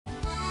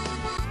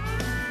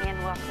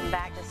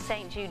back. The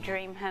St. Jude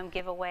Dream Home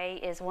Giveaway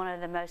is one of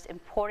the most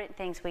important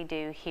things we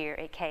do here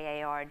at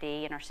KARD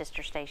and our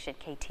sister station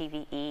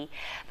KTVE,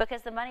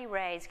 because the money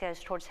raised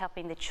goes towards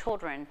helping the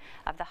children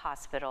of the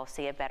hospital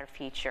see a better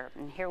future.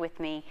 And here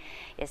with me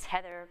is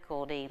Heather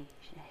Gouldy.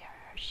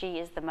 She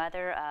is the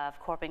mother of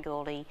Corbin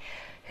Gouldy,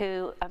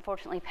 who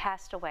unfortunately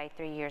passed away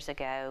 3 years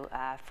ago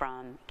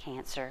from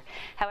cancer.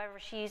 However,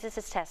 she uses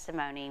his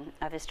testimony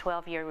of his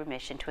 12-year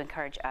remission to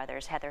encourage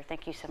others. Heather,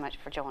 thank you so much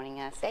for joining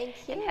us.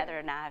 Thank you. And Heather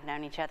and I have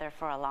known each other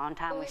for a long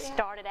time. We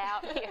started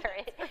out here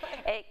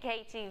at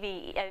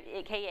KTV,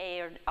 at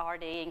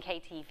KARD and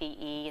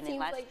KTVE. And Seems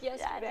like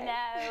yesterday.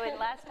 I know, and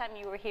last time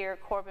you were here,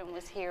 Corbin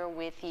was here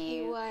with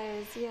you. He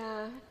was,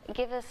 yeah.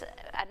 Give us,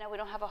 I know we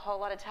don't have a whole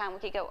lot of time. We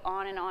could go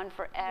on and on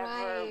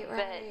forever,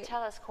 but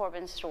tell us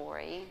Corbin's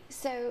story.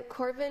 So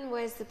Corbin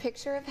was the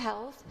picture of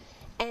health,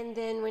 and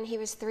then when he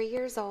was 3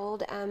 years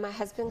old, my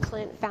husband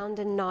Clint found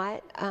a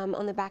knot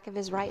on the back of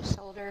his right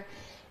shoulder.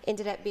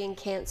 Ended up being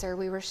cancer.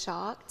 We were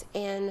shocked,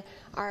 and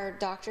our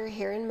doctor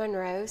here in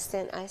Monroe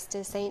sent us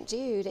to St.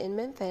 Jude in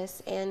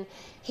Memphis, and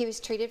he was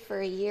treated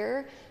for a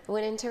year,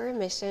 went into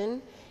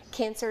remission.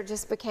 Cancer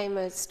just became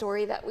a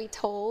story that we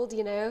told,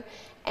 you know,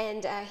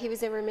 and he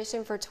was in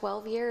remission for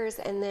 12 years,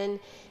 and then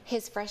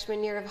his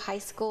freshman year of high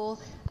school,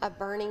 a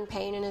burning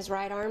pain in his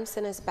right arm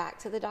sent us back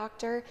to the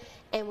doctor,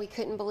 and we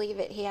couldn't believe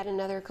it. He had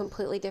another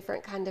completely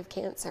different kind of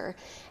cancer,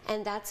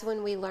 and that's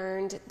when we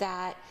learned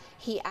that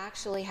he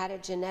actually had a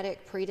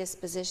genetic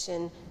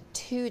predisposition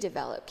to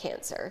develop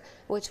cancer,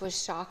 which was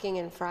shocking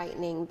and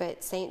frightening.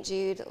 But St.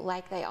 Jude,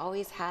 like they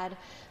always had,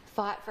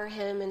 fought for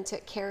him and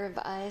took care of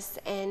us,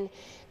 and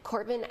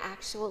Corbin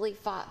actually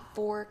fought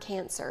 4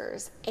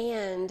 cancers,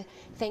 and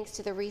thanks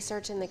to the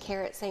research and the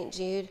care at St.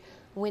 Jude,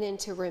 went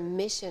into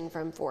remission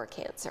from 4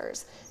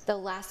 cancers. The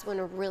last one,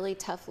 a really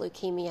tough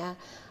leukemia.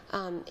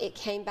 It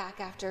came back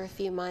after a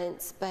few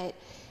months, but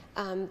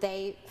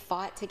they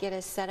fought to get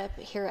us set up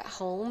here at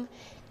home,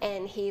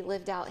 and he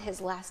lived out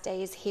his last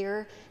days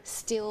here,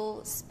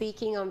 still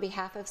speaking on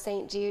behalf of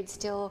St. Jude,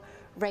 still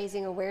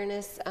raising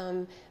awareness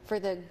for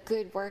the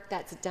good work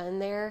that's done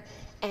there,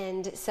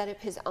 and set up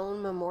his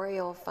own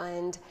memorial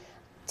fund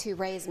to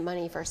raise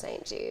money for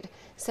St. Jude.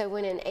 So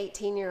when an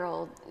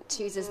 18-year-old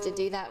chooses to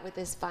do that with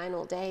his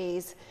final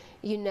days,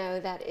 you know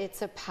that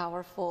it's a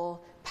powerful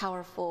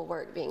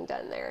work being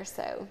done there.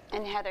 So.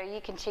 And Heather,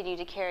 you continue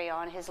to carry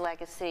on his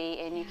legacy,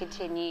 and you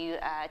continue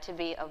to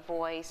be a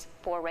voice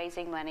for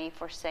raising money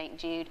for St.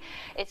 Jude.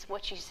 It's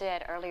what you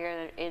said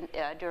earlier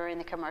during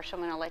the commercial.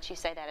 I'm going to let you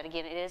say that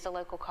again. It is a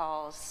local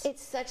cause.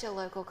 It's such a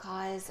local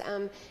cause.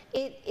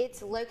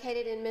 It's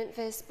located in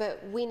Memphis,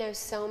 but we know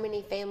so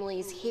many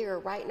families here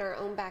right in our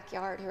own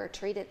backyard who are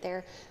treated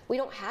there. We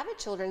don't have a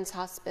children's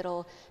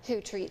hospital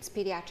who treats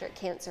pediatric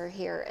cancer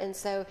here, and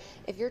so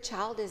if your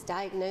child is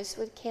diagnosed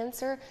with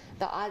cancer,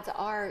 the odds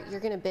are you're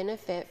going to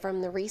benefit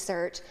from the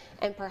research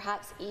and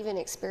perhaps even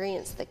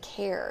experience the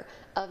care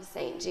of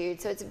St.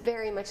 Jude. So it's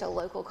very much a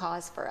local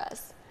cause for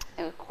us.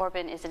 And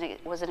Corbin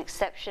was an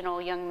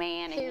exceptional young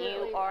man, and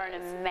you are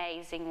an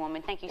amazing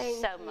woman. Thank you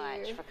so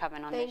much for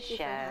coming on this show. Thank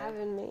you for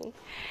having me.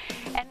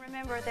 And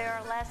remember, there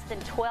are less than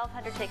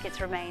 1,200 tickets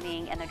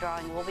remaining, and the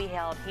drawing will be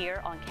held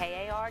here on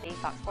KARD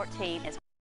Fox 14 as